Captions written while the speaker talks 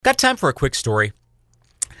Got time for a quick story.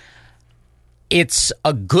 It's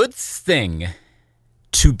a good thing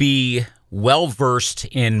to be well-versed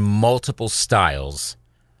in multiple styles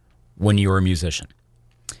when you're a musician.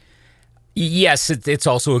 Yes, it's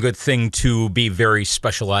also a good thing to be very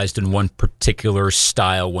specialized in one particular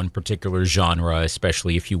style, one particular genre,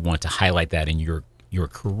 especially if you want to highlight that in your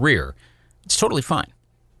career. It's totally fine.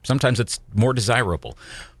 Sometimes it's more desirable.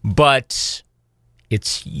 But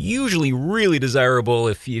it's usually really desirable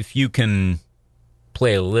if you can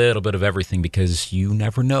play a little bit of everything, because you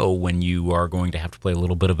never know when you are going to have to play a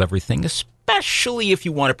little bit of everything, especially if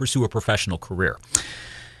you want to pursue a professional career.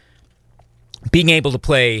 Being able to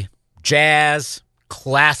play jazz,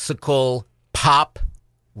 classical, pop,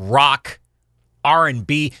 rock,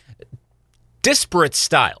 R&B, disparate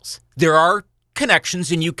styles. There are connections,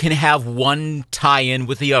 and you can have one tie-in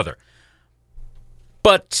with the other.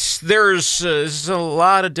 But there's a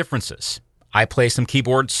lot of differences. I play some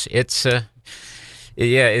keyboards. It's a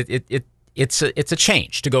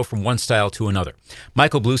change to go from one style to another.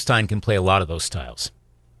 Michael Bluestein can play a lot of those styles.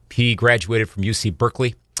 He graduated from UC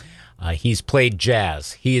Berkeley. He's played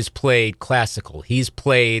jazz. He has played classical. He's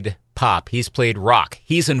played pop. He's played rock.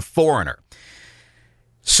 He's in Foreigner.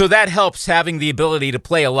 So that helps, having the ability to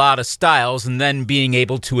play a lot of styles and then being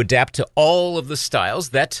able to adapt to all of the styles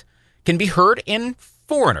that can be heard in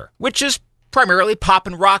Foreigner, which is primarily pop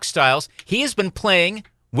and rock styles. He has been playing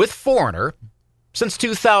with Foreigner since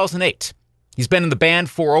 2008. He's been in the band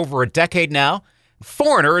for over a decade now.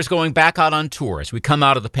 Foreigner is going back out on tour. As we come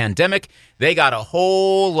out of the pandemic, they got a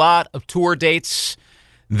whole lot of tour dates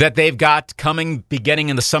that they've got coming beginning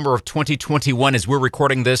in the summer of 2021 as we're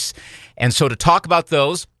recording this. And so to talk about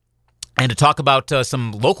those and to talk about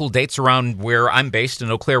some local dates around where I'm based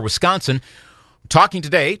in Eau Claire, Wisconsin, I'm talking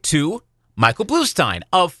today to Michael Bluestein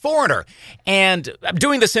of Foreigner. And I'm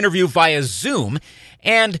doing this interview via Zoom.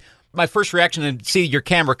 And my first reaction to see your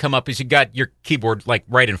camera come up is you got your keyboard like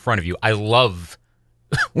right in front of you. I love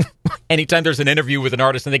anytime there's an interview with an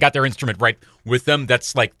artist and they got their instrument right with them.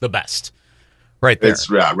 That's like the best right there. It's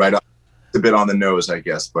right up a bit on the nose, I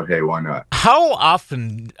guess, but hey, why not? How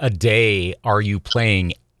often a day are you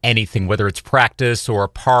playing anything, whether it's practice or a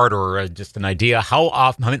part or just an idea?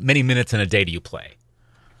 How many minutes in a day do you play?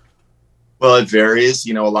 Well, it varies.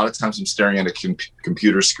 A lot of times I'm staring at a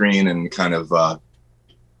computer screen and kind of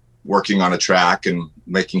working on a track and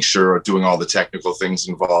making sure, doing all the technical things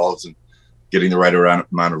involved and getting the right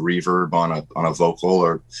amount of reverb on a vocal,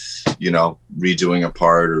 or, redoing a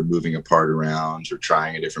part or moving a part around or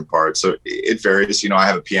trying a different part. So it varies. I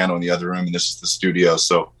have a piano in the other room and this is the studio.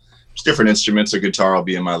 So there's different instruments. A guitar will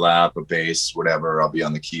be in my lap, a bass, whatever. I'll be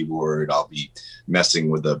on the keyboard. I'll be messing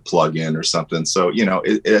with a plug-in or something. So,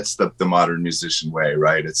 it's the modern musician way,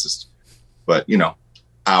 right? It's just, but,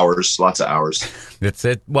 hours, lots of hours. That's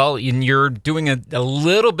it. Well, and you're doing a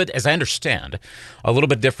little bit, as I understand, a little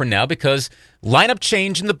bit different now because lineup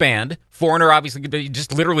change in the band. Foreigner, obviously,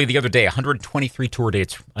 just literally the other day, 123 tour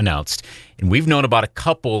dates announced. And we've known about a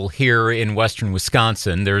couple here in western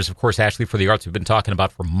Wisconsin. There's, of course, Ashley for the Arts we've been talking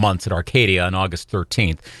about for months at Arcadia on August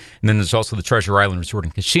 13th. And then there's also the Treasure Island Resort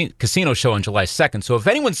and Casino show on July 2nd. So if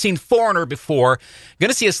anyone's seen Foreigner before,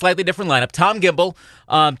 going to see a slightly different lineup. Tom Gimbel,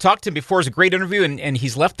 talked to him before. It was a great interview, and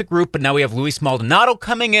he's left the group, but now we have Luis Maldonado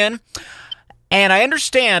coming in. And I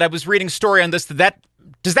understand, I was reading a story on this,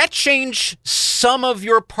 does that change some of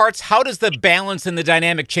your parts? How does the balance and the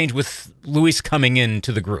dynamic change with Luis coming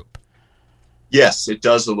into the group? Yes, it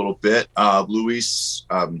does a little bit. Luis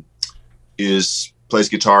plays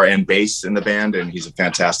guitar and bass in the band, and he's a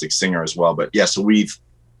fantastic singer as well. But yeah, so we've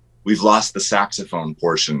lost the saxophone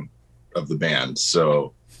portion of the band.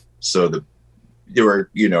 So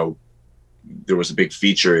there was a big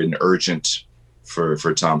feature in Urgent for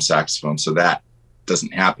Tom's saxophone. So that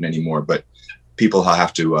doesn't happen anymore. But people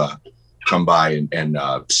have to come by and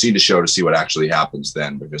see the show to see what actually happens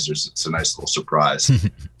then, because it's a nice little surprise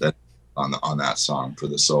that on that song for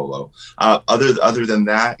the solo. Other than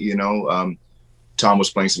that, Tom was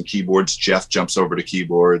playing some keyboards. Jeff jumps over to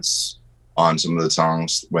keyboards on some of the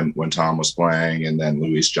songs when Tom was playing, and then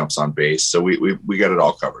Luis jumps on bass. So we got it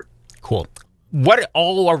all covered. Cool. What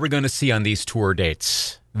all are we going to see on these tour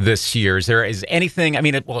dates this year? Is anything,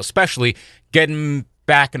 especially getting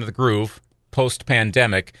back into the groove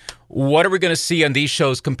post-pandemic, what are we going to see on these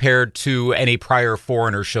shows compared to any prior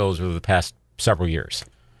Foreigner shows over the past several years?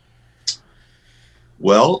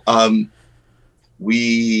 Well, let's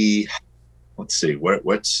see, what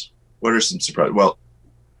are some surprises? Well,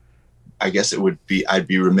 I guess I'd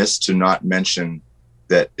be remiss to not mention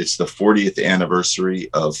that it's the 40th anniversary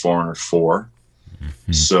of Foreigner 4.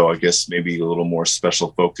 Mm-hmm. So I guess maybe a little more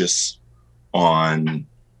special focus on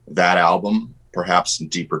that album, perhaps some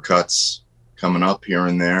deeper cuts coming up here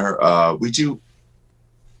and there.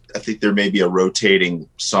 I think there may be a rotating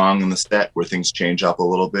song in the set where things change up a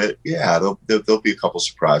little bit. Yeah, there'll be a couple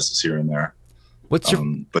surprises here and there.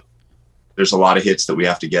 But there's a lot of hits that we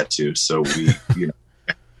have to get to. So we,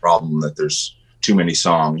 problem that there's too many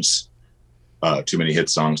songs, too many hit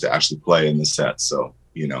songs to actually play in the set. So,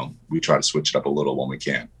 we try to switch it up a little when we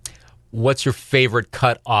can. What's your favorite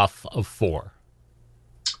cut off of 4?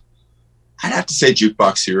 I'd have to say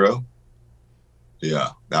Jukebox Hero. Yeah,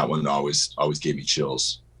 that one always gave me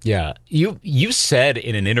chills. Yeah. You said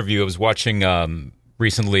in an interview I was watching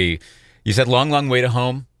recently, you said Long, Long Way to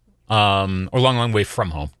Home, or Long, Long Way from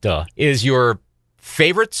Home, is your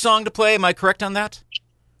favorite song to play. Am I correct on that?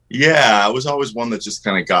 Yeah, it was always one that just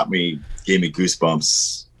kind of gave me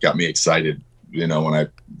goosebumps, got me excited, when I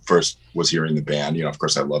first was hearing the band. Of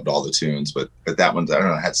course I loved all the tunes, but that one, I don't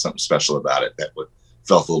know, had something special about it that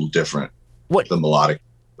felt a little different. What? The melodic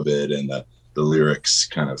of it and the lyrics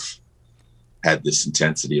kind of had this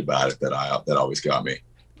intensity about it that always got me.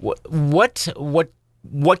 What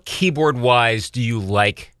keyboard wise do you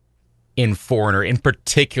like in Foreigner, in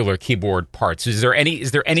particular keyboard parts? Is there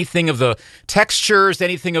anything of the textures,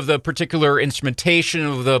 anything of the particular instrumentation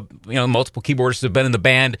of the multiple keyboardists that have been in the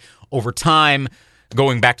band over time,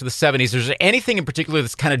 going back to the 70s? Is there anything in particular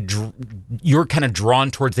that's you're kind of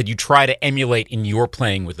drawn towards that you try to emulate in your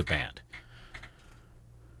playing with the band?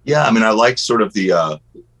 Yeah, I like sort of the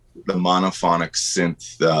monophonic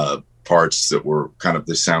synth parts that were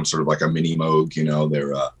they sound sort of like a mini Moog.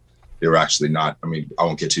 They were actually not. I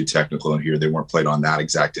won't get too technical in here. They weren't played on that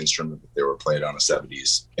exact instrument, but they were played on a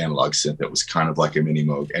 70s analog synth that was kind of like a mini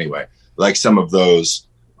Moog. Anyway, like some of those.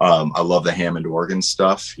 I love the Hammond organ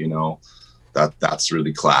stuff. That's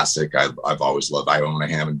really classic. I've always loved. I own a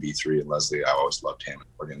Hammond B3 and Leslie. I always loved Hammond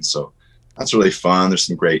organs. So that's really fun. There's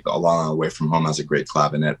some great. A Long Away from Home has a great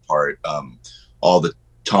clavinet part. All the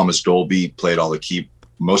Thomas Dolby played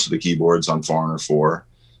most of the keyboards on Foreigner 4.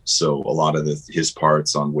 So a lot of his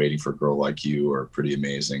parts on Waiting for a Girl Like You are pretty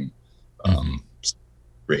amazing.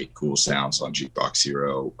 Great, cool sounds on Jukebox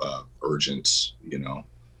Hero, Urgent,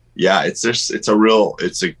 Yeah,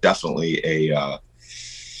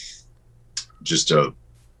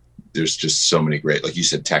 there's just so many great, like you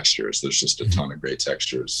said, textures. There's just a ton of great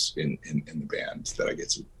textures in the band that I get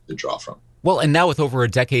to draw from. Well, and now with over a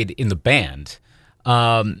decade in the band,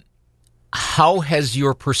 how has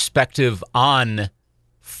your perspective on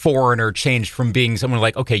Foreigner changed from being someone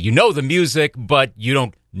like, okay, the music, but you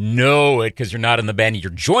don't know it because you're not in the band, you're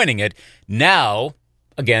joining it. Now,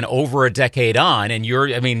 again, over a decade on, and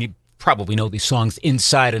you probably know these songs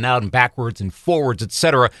inside and out and backwards and forwards,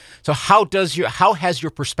 etc. So how has your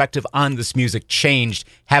perspective on this music changed,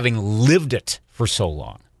 having lived it for so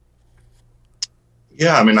long?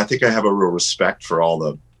 Yeah, I think I have a real respect for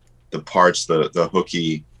all the parts, the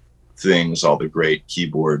hooky things, all the great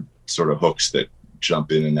keyboard sort of hooks that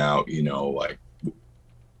jump in and out, like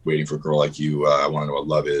Waiting for a Girl Like You, I Want to Know What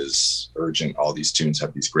Love Is, Urgent. All these tunes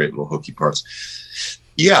have these great little hooky parts.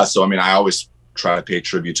 Yeah, so I always try to pay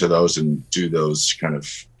tribute to those and do those kind of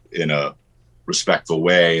in a respectful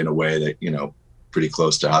way, in a way that, pretty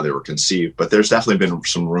close to how they were conceived. But there's definitely been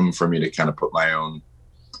some room for me to kind of put my own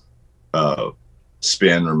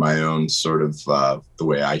spin or my own sort of the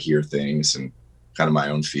way I hear things and kind of my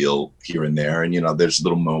own feel here and there. And, there's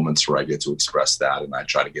little moments where I get to express that, and I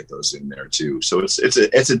try to get those in there too. So it's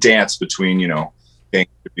a dance between, paying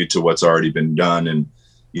tribute to what's already been done and,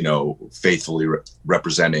 faithfully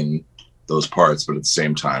representing those parts, but at the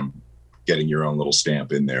same time, getting your own little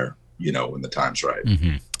stamp in there, when the time's right.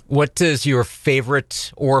 Mm-hmm. What is your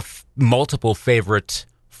favorite or multiple favorite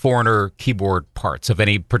Foreigner keyboard parts of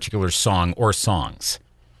any particular song or songs?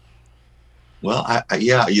 Well,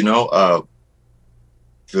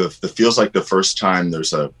 the feels like the first time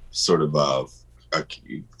there's a sort of the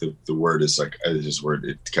word is like this word,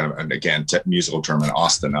 it kind of, and again, musical term in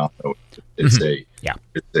ostinato. It's a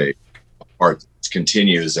part that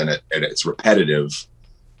continues and it's repetitive,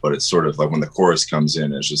 but it's sort of like when the chorus comes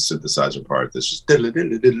in, it's just synthesizer part that's just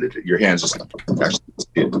your hands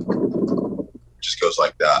just goes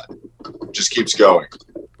like that, just keeps going.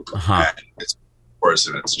 And it's chorus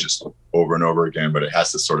and it's just over and over again, but it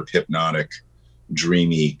has this sort of hypnotic,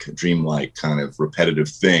 dreamlike kind of repetitive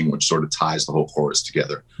thing, which sort of ties the whole chorus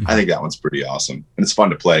together. I think that one's pretty awesome, and it's fun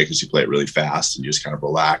to play because you play it really fast and you just kind of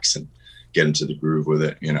relax and get into the groove with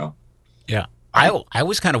it. Yeah, I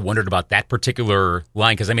always kind of wondered about that particular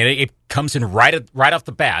line because it comes in right off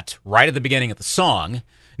the bat, right at the beginning of the song.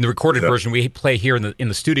 In the recorded version we play here in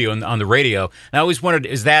the studio and on the radio, and I always wondered,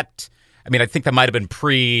 is that I mean, I think that might have been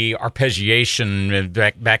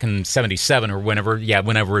pre-arpeggiation back in 77 or whenever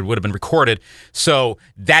it would have been recorded. So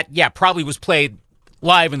that, probably was played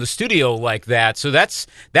live in the studio like that. So that's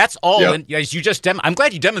all. Yeah. And as you just, I'm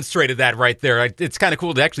glad you demonstrated that right there. It's kind of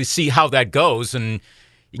cool to actually see how that goes, and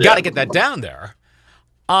you got to get that down there.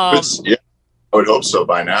 I would hope so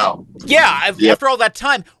by now. After all that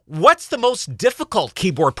time, what's the most difficult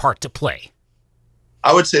keyboard part to play?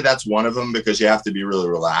 I would say that's one of them, because you have to be really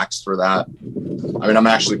relaxed for that. I mean, I'm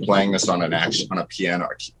actually playing this on a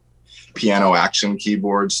piano action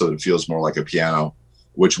keyboard, so it feels more like a piano,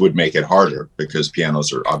 which would make it harder, because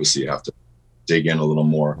pianos are obviously, you have to dig in a little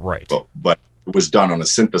more. Right. But it was done on a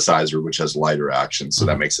synthesizer, which has lighter action, so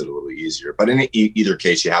that makes it a little easier. But in either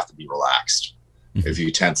case, you have to be relaxed. If you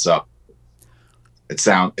tense up, it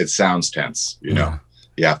sounds tense, you know.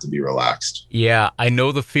 You have to be relaxed. Yeah, I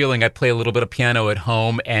know the feeling. I play a little bit of piano at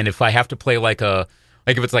home, and if I have to play if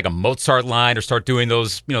it's like a Mozart line, or start doing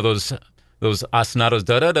those ostinatos,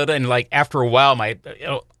 da da da, and like after a while, I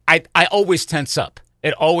always tense up.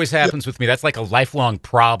 It always happens with me. That's like a lifelong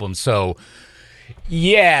problem. So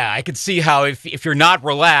yeah, I can see how if you're not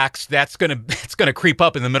relaxed, it's gonna creep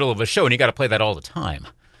up in the middle of a show, and you got to play that all the time.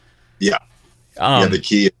 Yeah, the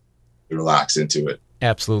key is to relax into it.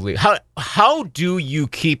 Absolutely. How do you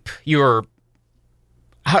keep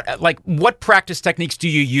what practice techniques do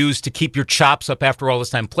you use to keep your chops up after all this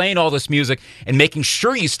time playing all this music and making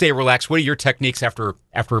sure you stay relaxed? What are your techniques after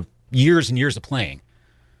years and years of playing?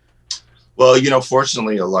 Well,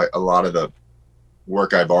 fortunately, a lot of the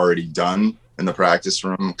work I've already done in the practice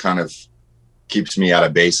room kind of keeps me at a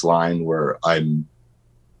baseline where I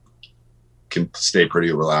can stay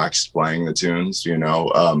pretty relaxed playing the tunes,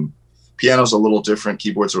 Piano's a little different.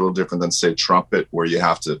 Keyboards are a little different than, say, trumpet, where you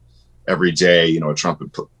have to every day, a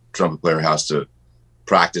trumpet player has to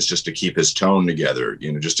practice just to keep his tone together,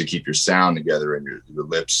 just to keep your sound together, and your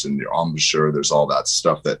lips and your embouchure. There's all that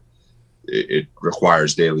stuff that it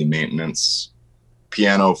requires daily maintenance.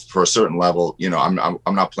 Piano, for a certain level,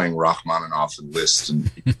 I'm not playing Rachmaninoff and Liszt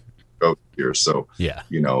and go here, so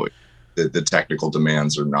the technical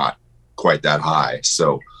demands are not quite that high.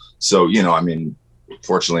 So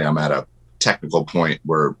fortunately, I'm at a technical point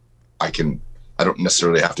where I don't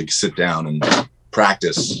necessarily have to sit down and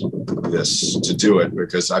practice this to do it,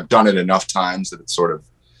 because I've done it enough times that it's sort of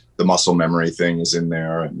the muscle memory thing is in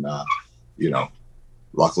there. And,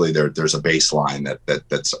 luckily there's a baseline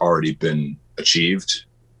that's already been achieved,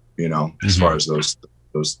 as far as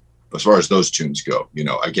those tunes go,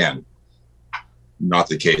 again, not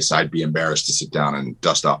the case. I'd be embarrassed to sit down and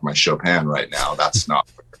dust off my Chopin right now. That's not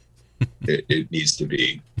it needs to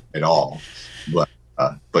be at all. But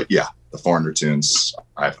yeah, the foreigner tunes,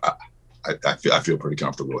 I feel pretty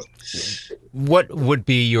comfortable with. What would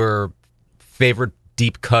be your favorite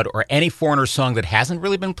deep cut, or any foreigner song that hasn't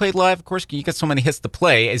really been played live? Of course, you got so many hits to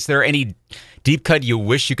play. Is there any deep cut you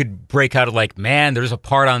wish you could break out of, like, man, there's a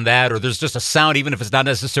part on that, or there's just a sound, even if it's not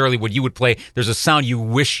necessarily what you would play, there's a sound you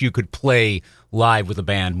wish you could play live with a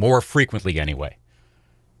band more frequently anyway?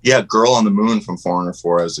 Yeah, Girl on the Moon from Foreigner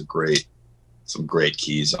 4 has some great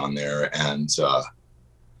keys on there. And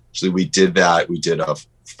actually, we did that. We did a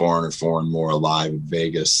Foreigner 4 and More live in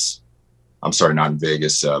Vegas. I'm sorry, not in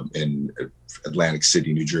Vegas, in Atlantic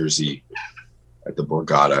City, New Jersey, at the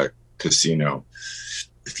Borgata Casino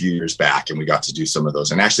a few years back. And we got to do some of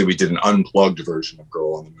those. And actually, we did an unplugged version of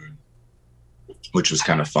Girl on the Moon, which was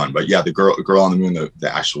kind of fun. But yeah, the Girl on the Moon,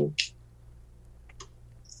 the actual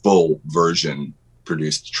full version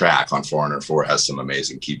produced track on Foreigner 4 has some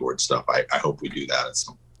amazing keyboard stuff. I hope we do that at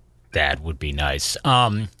some point. That would be nice.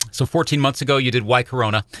 So 14 months ago, you did Why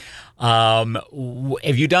Corona.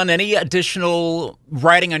 Have you done any additional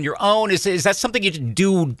writing on your own? Is that something you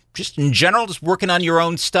do just in general, just working on your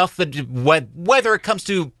own stuff, whether it comes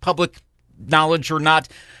to public knowledge or not?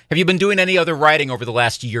 Have you been doing any other writing over the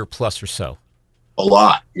last year plus or so? A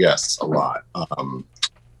lot. Yes, a lot. Well,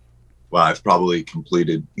 I've probably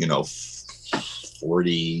completed,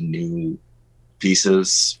 40 new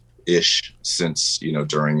pieces-ish since,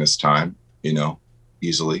 during this time,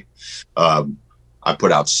 easily. I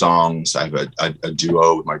put out songs. I have a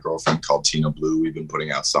duo with my girlfriend called Tina Blue. We've been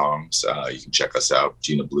putting out songs. You can check us out,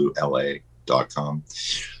 tinabluela.com.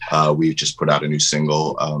 We've just put out a new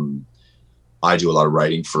single. I do a lot of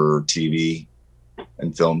writing for TV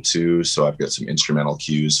and film too. So I've got some instrumental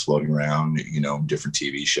cues floating around, different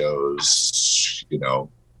TV shows,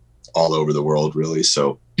 all over the world, really.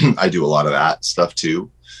 So I do a lot of that stuff too.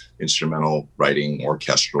 Instrumental writing,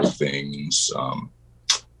 orchestral things,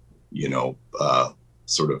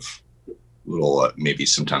 sort of little maybe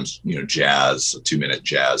sometimes jazz, a 2-minute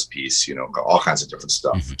jazz piece, all kinds of different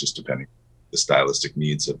stuff, just depending the stylistic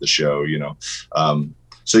needs of the show.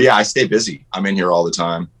 So yeah, I stay busy. I'm in here all the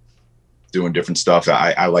time doing different stuff.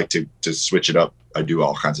 I like to switch it up. I do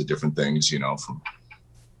all kinds of different things, from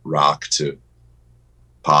rock to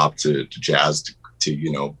pop to jazz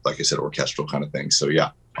to like I said, orchestral kind of things. So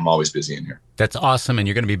yeah, I'm always busy in here. That's awesome, and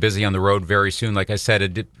you're going to be busy on the road very soon. Like I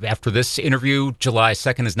said, after this interview, July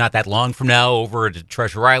 2nd is not that long from now, over at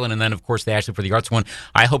Treasure Island, and then, of course, the Ashley for the Arts one.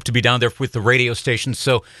 I hope to be down there with the radio station,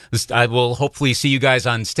 so I will hopefully see you guys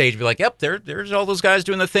on stage. Be like, yep, there's all those guys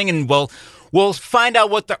doing the thing, and we'll find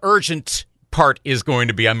out what the urgent part is going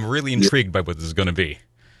to be. I'm really intrigued by what this is going to be.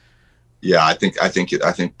 Yeah, I think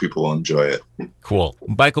people will enjoy it. Cool.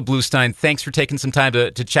 Michael Bluestein, thanks for taking some time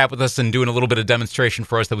to chat with us and doing a little bit of demonstration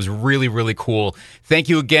for us. That was really, really cool. Thank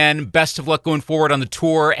you again. Best of luck going forward on the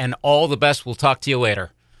tour, and all the best. We'll talk to you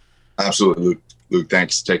later. Absolutely, Luke.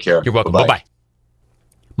 Thanks. Take care. You're welcome. Bye-bye.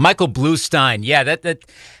 Michael Bluestein. Yeah, that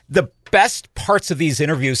the best parts of these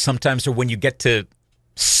interviews sometimes are when you get to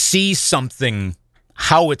see something,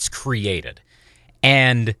 how it's created,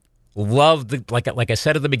 and love the like I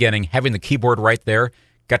said at the beginning, having the keyboard right there.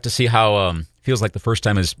 Got to see how feels like the first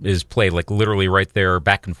time is played, like literally right there,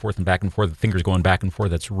 back and forth, the fingers going back and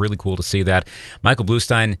forth. That's really cool to see that. Michael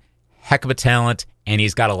Bluestein, heck of a talent, and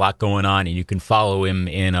he's got a lot going on, and you can follow him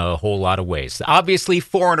in a whole lot of ways. Obviously,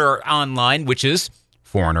 Foreigner Online, which is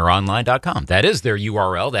foreigneronline.com. That is their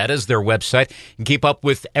URL. That is their website. You can keep up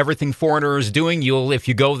with everything Foreigner is doing. If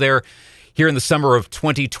you go there here in the summer of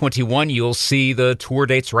 2021, you'll see the tour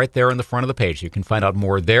dates right there on the front of the page. You can find out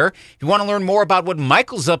more there. If you want to learn more about what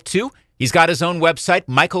Michael's up to, he's got his own website,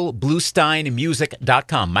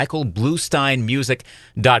 michaelbluesteinmusic.com.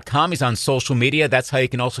 michaelbluesteinmusic.com. He's on social media. That's how you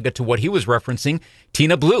can also get to what he was referencing,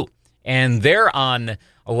 Tina Blue. And they're on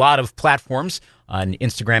a lot of platforms, on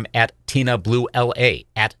Instagram at Tina Blue LA,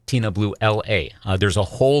 at Tina Blue LA. There's a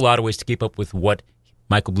whole lot of ways to keep up with what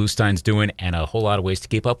Michael Blustein's doing, and a whole lot of ways to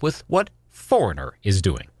keep up with what Foreigner is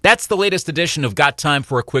doing. That's the latest edition of Got Time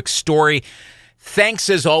for a Quick Story. Thanks,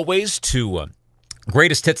 as always, to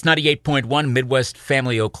Greatest Hits 98.1 Midwest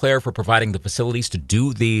Family Eau Claire for providing the facilities to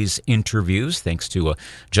do these interviews. Thanks to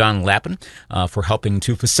John Lappin for helping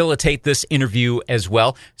to facilitate this interview as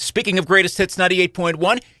well. Speaking of Greatest Hits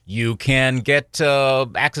 98.1, you can get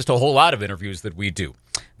access to a whole lot of interviews that we do.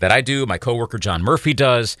 That I do, my coworker John Murphy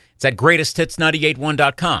does. It's at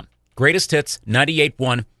greatesthits981.com.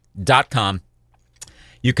 Greatesthits981.com.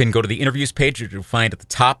 You can go to the interviews page, which you'll find at the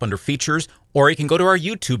top under features, or you can go to our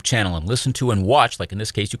YouTube channel and listen to and watch. Like in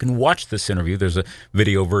this case, you can watch this interview. There's a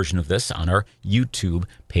video version of this on our YouTube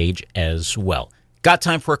page as well. Got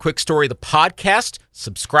Time for a Quick Story, the podcast.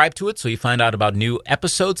 Subscribe to it so you find out about new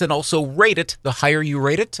episodes, and also rate it. The higher you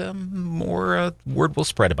rate it, more word will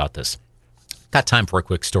spread about this. Got Time for a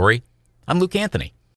Quick Story. I'm Luke Anthony.